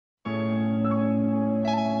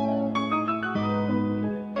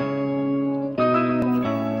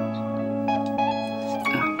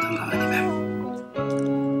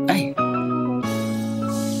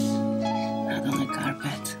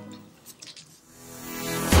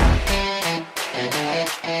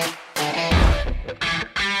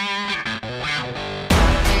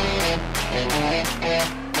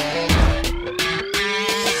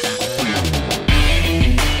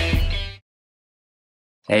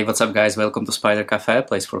Hey, what's up guys? Welcome to Spider Cafe, a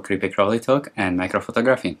place for creepy crawly talk and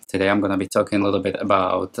microphotography. Today I'm gonna be talking a little bit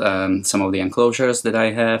about some of the enclosures that I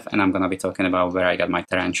have, and I'm gonna be talking about where I got my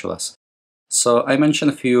tarantulas. So I mentioned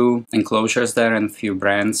a few enclosures there and a few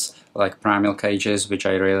brands like Primal Cages, which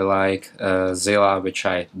I really like, Zilla, which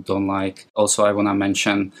I don't like. Also I wanna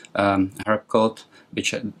mention Herb Cult,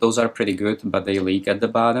 which those are pretty good, but they leak at the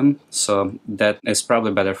bottom, so that is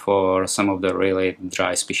probably better for some of the really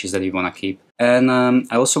dry species that you want to keep. And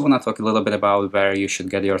I also want to talk a little bit about where you should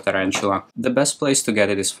get your tarantula. The best place to get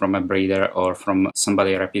it is from a breeder or from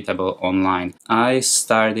somebody reputable online. I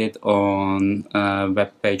started on a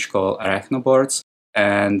web page called Arachnoboards,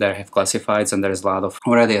 and they have classifieds, and there's a lot of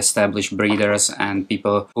already established breeders and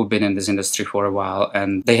people who've been in this industry for a while,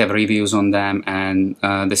 and they have reviews on them. And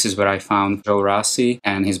this is where I found Joe Rossi,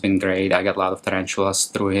 and he's been great. I got a lot of tarantulas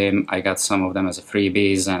through him. I got some of them as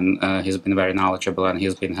freebies, and he's been very knowledgeable and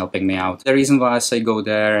he's been helping me out. The reason why I say go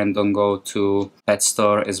there and don't go to pet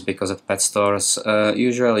store is because at pet stores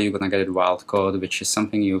usually you're gonna get it wild caught, which is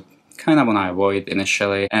something you kind of want to avoid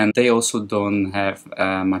initially, and they also don't have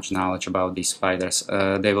much knowledge about these spiders.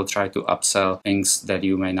 They will try to upsell things that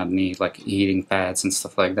you may not need, like heating pads and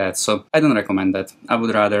stuff like that, so I don't recommend that. I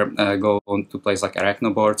would rather go on to place like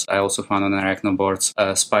Arachnoboards. I also found on Arachnoboards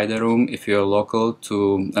Spider Room. If you're local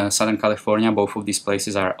to Southern California, both of these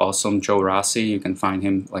places are awesome. Joe Rossi, you can find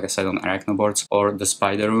him, like I said, on Arachnoboards, or the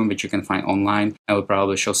Spider Room, which you can find online. I will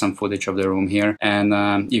probably show some footage of the room here,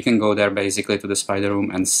 and you can go there basically to the Spider Room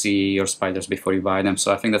and see your spiders before you buy them,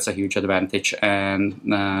 so I think that's a huge advantage. And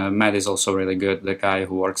Matt is also really good, the guy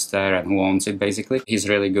who works there and who owns it basically. He's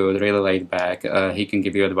really good, really laid back. He can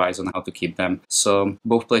give you advice on how to keep them, so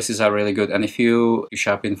both places are really good. And if you're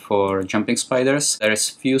shopping for jumping spiders, there's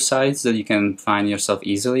few sites that you can find yourself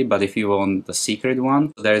easily, but if you want the secret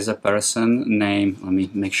one, there is a person named, let me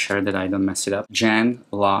make sure that I don't mess it up, Jan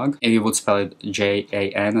Log. If you would spell it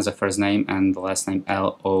Jan as a first name and the last name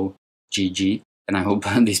Logg, and I hope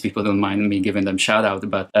these people don't mind me giving them shout out,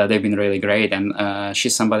 but they've been really great. And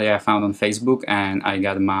she's somebody I found on Facebook, and I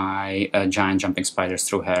got my giant jumping spiders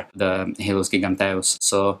through her, the Hilus giganteus.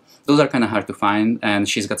 So those are kind of hard to find, and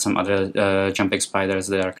she's got some other jumping spiders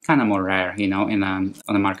that are kind of more rare, you know, in on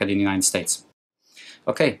the market in the United States.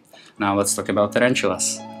 Okay, now let's talk about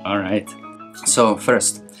tarantulas. All right, so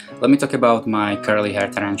first, let me talk about my curly hair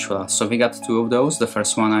tarantula. So we got two of those. The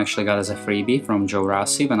first one I actually got as a freebie from Joe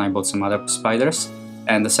Rossi when I bought some other spiders.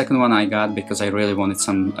 And the second one I got because I really wanted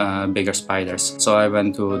some bigger spiders. So I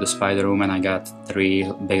went to the spider room and I got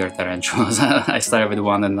 3 bigger tarantulas. I started with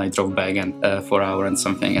one and I drove back and for an hour and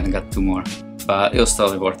something and got 2 more. But it was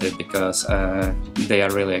totally worth it because they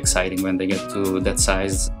are really exciting when they get to that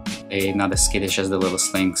size. They're not as skittish as the little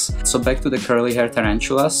slings. So back to the curly hair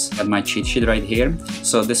tarantulas, I have my cheat sheet right here.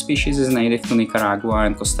 So this species is native to Nicaragua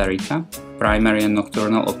and Costa Rica. Primary and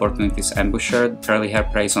nocturnal opportunities ambusher. Curly hair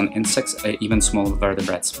preys on insects, even small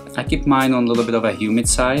vertebrates. I keep mine on a little bit of a humid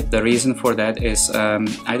side. The reason for that is,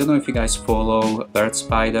 I don't know if you guys follow Bird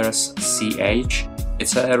Spiders CH.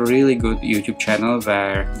 It's a really good YouTube channel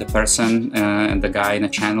where the person and the guy in the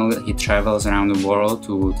channel, he travels around the world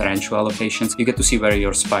to tarantula locations. You get to see where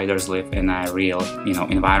your spiders live in a real, you know,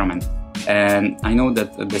 environment. And I know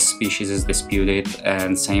that this species is disputed,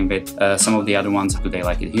 and same with some of the other ones. Do they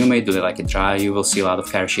like it humid? Do they like it dry? You will see a lot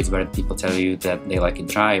of care sheets where people tell you that they like it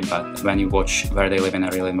dry, but when you watch where they live in a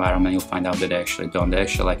real environment, you'll find out that they actually don't. They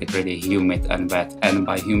actually like it really humid and wet. And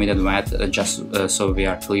by humid and wet, just so we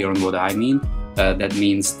are clear on what I mean, that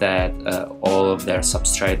means that all of their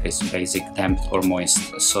substrate is basic damp or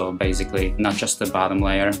moist. So basically not just the bottom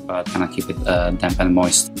layer, but kind of keep it damp and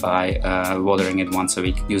moist by watering it once a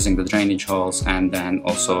week using the drainage holes. And then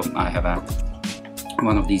also I have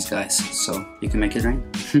one of these guys, so you can make it rain.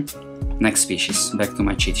 Next species, back to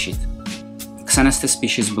my cheat sheet. Xenestes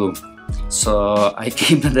species blue. So I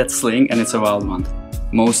keep that sling and it's a wild one.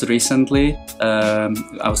 Most recently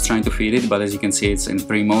I was trying to feed it, but as you can see it's in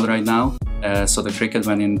pre-mold right now. So the cricket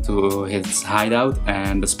went into his hideout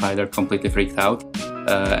and the spider completely freaked out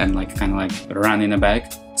and kind of ran in the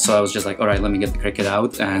back. So I was just like, alright, let me get the cricket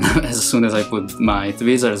out, and as soon as I put my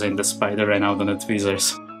tweezers in, the spider ran out on the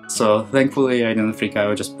tweezers. So thankfully I didn't freak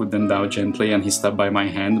out, I just put them down gently and he stopped by my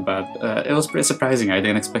hand, but it was pretty surprising. I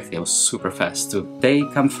didn't expect it. It was super fast too. They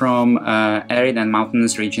come from arid and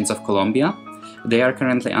mountainous regions of Colombia. They are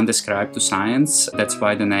currently undescribed to science, that's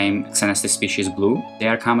why the name Xenestis species blue. They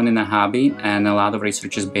are common in a hobby and a lot of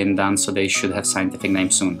research has been done, so they should have scientific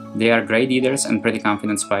names soon. They are great eaters and pretty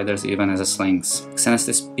confident spiders even as a slings.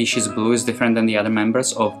 Xenestis species blue is different than the other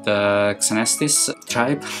members of the Xenestis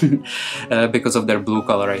tribe because of their blue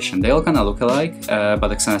coloration. They all kind of look alike, but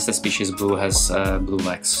the Xenestis species blue has blue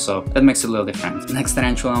legs, so that makes it a little different. Next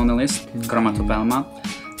tarantula on the list, Chromatopelma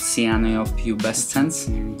cyanopubescens,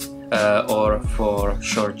 or for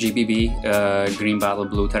short GBB, green bottle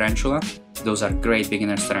blue tarantula. Those are great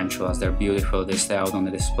beginner's tarantulas. They're beautiful, they stay out on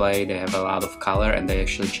the display, they have a lot of color and they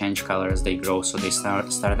actually change color as they grow, so they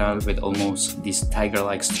start out with almost these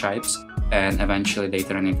tiger-like stripes and eventually they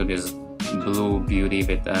turn into this blue beauty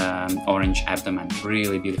with orange abdomen.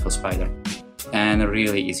 Really beautiful spider and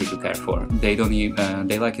really easy to care for. They don't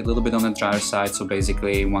they like it a little bit on the drier side, so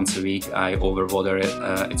basically once a week I overwater it,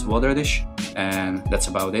 its water dish, and that's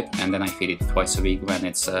about it. And then I feed it twice a week when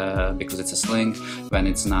it's because it's a sling, when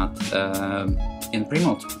it's not in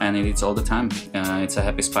pre-molt, and it eats all the time. It's a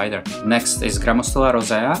happy spider. Next is Grammostola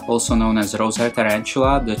rosea, also known as rosehair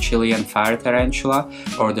tarantula, the Chilean fire tarantula,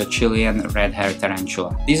 or the Chilean red hair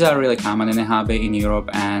tarantula. These are really common in the hobby in Europe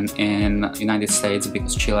and in United States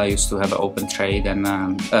because Chile used to have an open trade and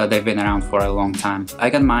they've been around for a long time. I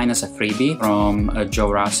got mine as a freebie from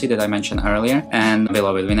Joe Rossi that I mentioned earlier, and we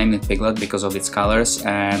love it. We named it Piglet because of its colors,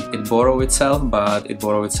 and it burrows itself, but it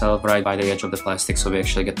burrows itself right by the edge of the plastic, so we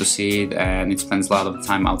actually get to see it, and it spends a lot of the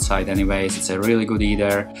time outside anyways. It's a really good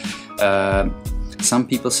eater. Some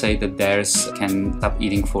people say that theirs can stop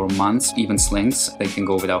eating for months, even slings. They can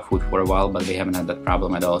go without food for a while, but we haven't had that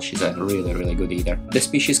problem at all. She's a really good eater. The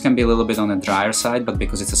species can be a little bit on the drier side, but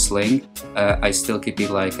because it's a sling, I still keep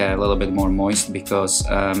it like a little bit more moist because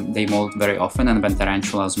they molt very often, and when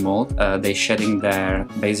tarantulas molt, they shedding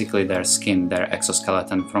basically their skin, their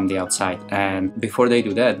exoskeleton from the outside. And before they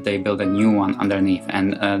do that, they build a new one underneath,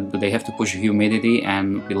 and they have to push humidity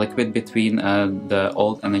and the liquid between the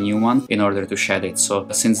old and the new one in order to shed it. So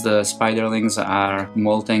since the spiderlings are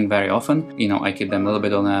molting very often, you know, I keep them a little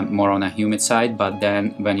bit more on a humid side, but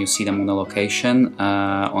then when you see them on the location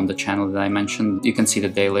on the channel that I mentioned, you can see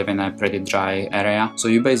that they live in a pretty dry area. So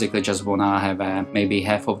you basically just wanna have maybe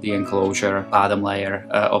half of the enclosure, bottom layer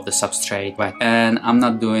of the substrate wet. And I'm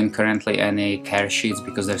not doing currently any care sheets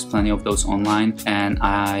because there's plenty of those online, and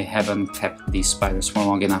I haven't kept these spiders for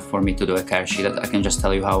long enough for me to do a care sheet. I can just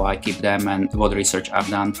tell you how I keep them and what research I've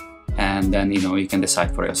done, and then, you know, you can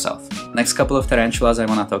decide for yourself. Next couple of tarantulas I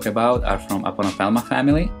want to talk about are from Aponopelma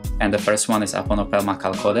family, and the first one is Aponopelma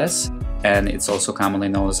calcodes, and it's also commonly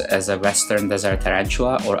known as a western desert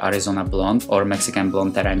tarantula or Arizona blonde or Mexican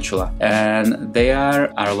blonde tarantula. And they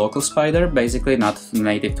are our local spider, basically not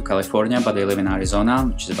native to California, but they live in Arizona,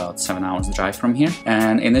 which is about 7 hours drive from here.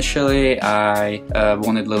 And initially I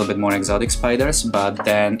wanted a little bit more exotic spiders, but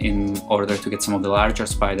then in order to get some of the larger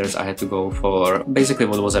spiders I had to go for basically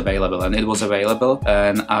what was available, and it was available,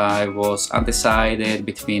 and I was undecided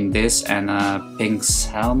between this and a pink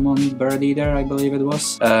salmon bird eater, I believe it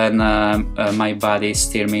was, and my body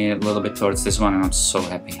steered me a little bit towards this one, and I'm so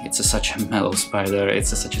happy. It's such a mellow spider, it's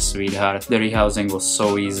such a sweetheart. The rehousing was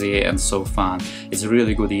so easy and so fun. It's a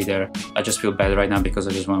really good eater. I just feel bad right now because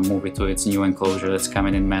I just want to move it to its new enclosure that's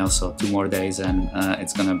coming in mail, so 2 more days and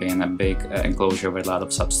it's gonna be in a big enclosure with a lot of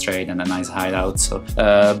substrate and a nice hideout. So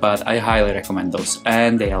but I highly recommend those,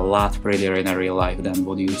 and they are a lot prettier in a real life than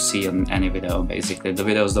what you see on any video. Basically the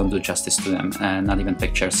videos don't do justice to them, and not even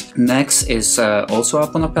pictures. Next is also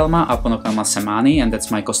Aponopelma semani, and that's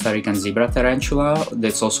my Costa Rican zebra tarantula.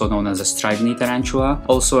 That's also known as a striped knee tarantula,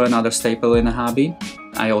 also another staple in the hobby.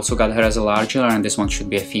 I also got her as a larger, and this one should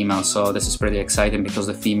be a female, so this is pretty exciting because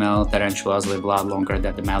the female tarantulas live a lot longer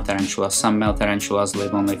than the male tarantulas. Some male tarantulas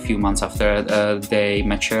live only a few months after they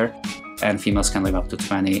mature, and females can live up to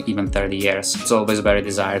 20, even 30 years. It's always very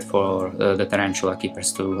desired for the tarantula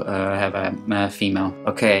keepers to have a female.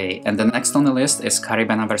 Okay, and the next on the list is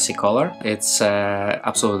Caribena versicolor. It's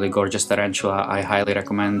absolutely gorgeous tarantula. I highly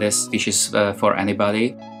recommend this species for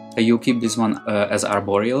anybody. You keep this one as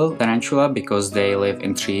arboreal tarantula because they live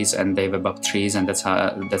in trees and they live above trees, and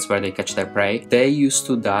that's where they catch their prey. They used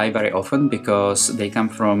to die very often because they come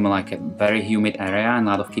from like a very humid area, and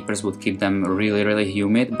a lot of keepers would keep them really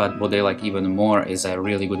humid, but what they like even more is a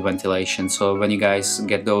really good ventilation. So when you guys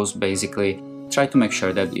get those, basically try to make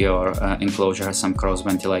sure that your enclosure has some cross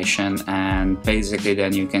ventilation, and basically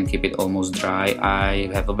then you can keep it almost dry. I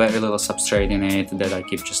have a very little substrate in it that I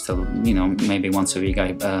keep just you know, maybe once a week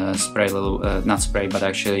I spray a little, not spray, but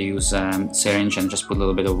actually use syringe and just put a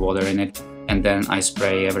little bit of water in it. and then I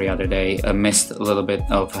spray every other day, mist a little bit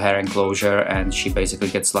of her enclosure, and she basically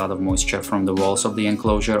gets a lot of moisture from the walls of the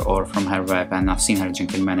enclosure or from her web, and I've seen her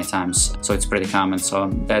drinking many times, so it's pretty common. So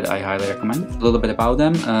that I highly recommend. A little bit about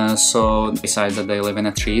them. So besides that they live in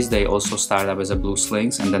the trees, they also start up as a blue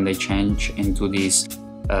slings, and then they change into these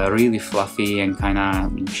really fluffy and kind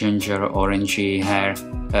of ginger orangey hair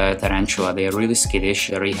tarantula. They are really skittish.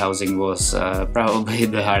 The rehousing was probably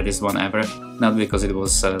the hardest one ever. Not because it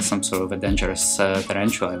was some sort of a dangerous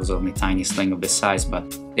tarantula, it was only a tiny sling of this size, but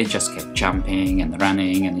it just kept jumping and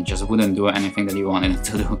running, and it just wouldn't do anything that you wanted it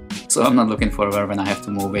to do. So I'm not looking forward when I have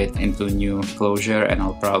to move it into a new closure, and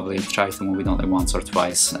I'll probably try to move it only once or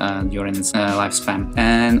twice during its lifespan.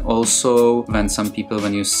 And also,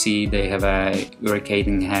 when you see they have a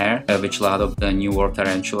irritating hair, which a lot of the New World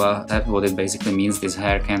tarantula have, what it basically means, this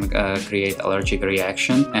hair can create allergic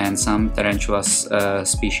reaction, and some tarantula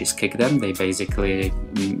species kick them. They basically,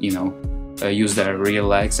 use their real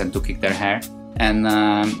legs and to kick their hair. And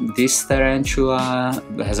this tarantula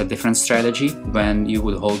has a different strategy. When you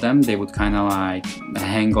would hold them, they would kind of like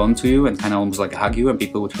hang on to you and kind of almost like hug you, and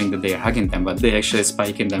people would think that they are hugging them, but they actually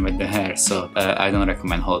spiking them with the hair. So I don't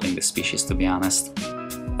recommend holding this species, to be honest.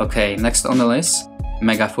 Okay, next on the list,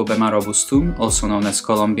 Megaphobema robustum, also known as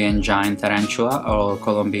Colombian giant tarantula or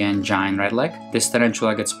Colombian giant redleg. This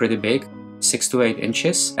tarantula gets pretty big, 6 to 8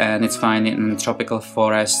 inches, and it's found in tropical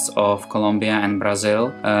forests of Colombia and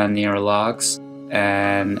Brazil near logs,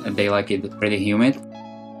 and they like it pretty humid.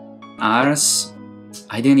 Ours,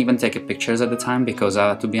 I didn't even take pictures at the time because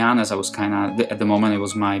to be honest, I was kind of, at the moment it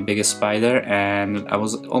was my biggest spider, and I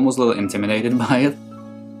was almost a little intimidated by it,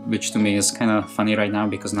 which to me is kind of funny right now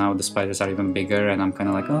because now the spiders are even bigger, and I'm kind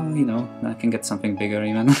of like, oh, I can get something bigger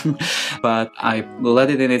even. But I let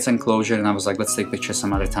it in its enclosure, and I was like, let's take pictures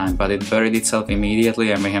some other time. But it buried itself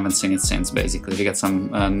immediately, and we haven't seen it since. Basically, we got some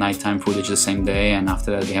nighttime footage the same day, and after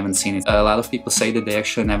that we haven't seen it. A lot of people say that they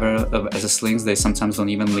actually never, as a slings, they sometimes don't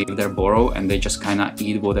even leave their burrow, and they just kind of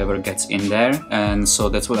eat whatever gets in there. And so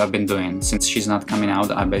that's what I've been doing. Since she's not coming out,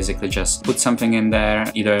 I basically just put something in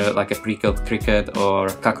there, either like a pre-killed cricket or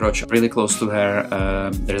cockroach really close to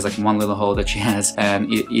her. There's like one little hole that she has,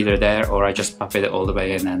 and either there or I just pop it all the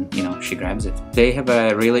way in, and she grabs it. They have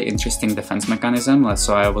a really interesting defense mechanism.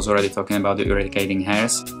 So I was already talking about the irritating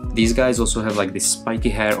hairs. These guys also have like this spiky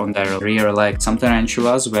hair on their rear leg. Some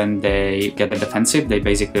tarantulas, when they get defensive, they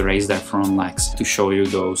basically raise their front legs to show you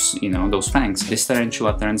those, those fangs. This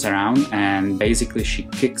tarantula turns around and basically she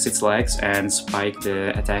kicks its legs and spike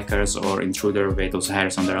the attackers or intruder with those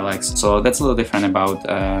hairs on their legs. So that's a little different about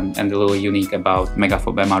and a little unique about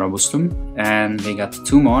Megaphobema robustum. And we got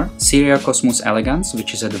two more. Cosmus elegans,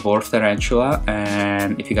 which is a dwarf tarantula,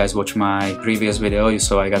 and if you guys watch my previous video, you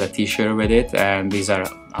saw I got a t-shirt with it, and these are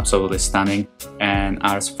absolutely stunning. And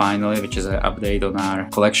ours finally, which is an update on our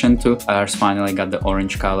collection too, ours finally got the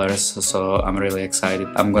orange colors, so I'm really excited.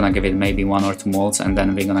 I'm gonna give it maybe 1 or 2 molds, and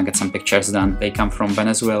then we're gonna get some pictures done. They come from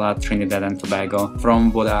Venezuela, Trinidad and Tobago.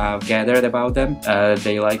 From what I've gathered about them,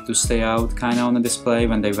 they like to stay out kind of on the display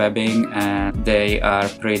when they're webbing, and they are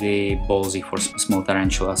pretty ballsy for small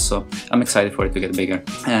tarantulas, so I'm excited for it to get bigger.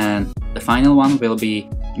 And the final one will be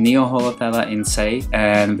Neoholotella insei,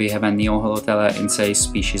 and we have a Neoholotella insei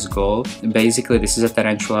species gold. Basically, this is a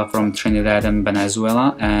tarantula from Trinidad and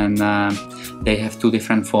Venezuela, and they have two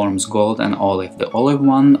different forms, gold and olive. The olive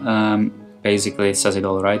one basically says it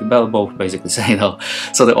all, right? Well, both basically say it all.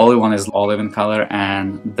 So the olive one is olive in color,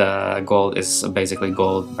 and the gold is basically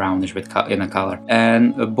gold brownish in a color.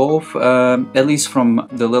 And both, at least from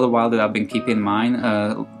the little while that I've been keeping in mind,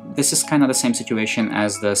 this is kind of the same situation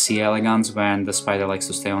as the C. elegans, when the spider likes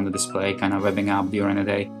to stay on the display, kind of webbing up during the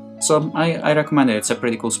day. So I recommend it. It's a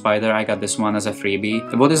pretty cool spider. I got this one as a freebie.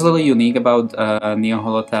 What is a little unique about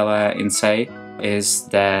Neoholotella insei is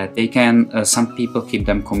that they can, some people keep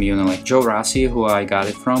them communally. Joe Rossi, who I got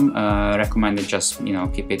it from, recommended just,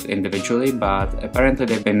 keep it individually, but apparently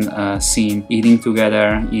they've been seen eating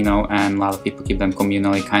together, and a lot of people keep them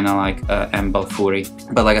communally, kind of like Ambel Fury.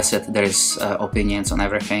 But like I said, there's opinions on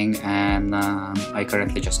everything, and I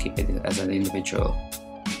currently just keep it as an individual.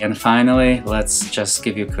 And finally, let's just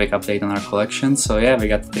give you a quick update on our collection. So yeah, we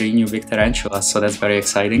got 3 new big tarantulas, so that's very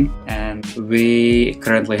exciting. And we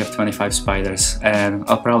currently have 25 spiders, and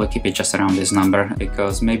I'll probably keep it just around this number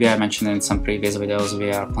because maybe I mentioned in some previous videos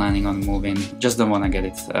we are planning on moving. Just don't want to get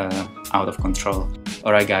it out of control.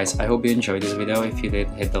 Alright guys, I hope you enjoyed this video. If you did,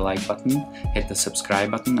 hit the like button, hit the subscribe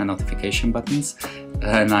button and notification buttons,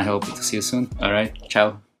 and I hope to see you soon. Alright,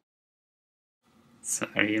 ciao.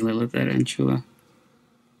 Sorry, little tarantula.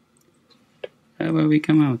 How about we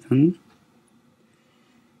come out, huh?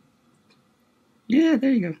 Yeah,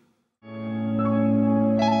 there you go.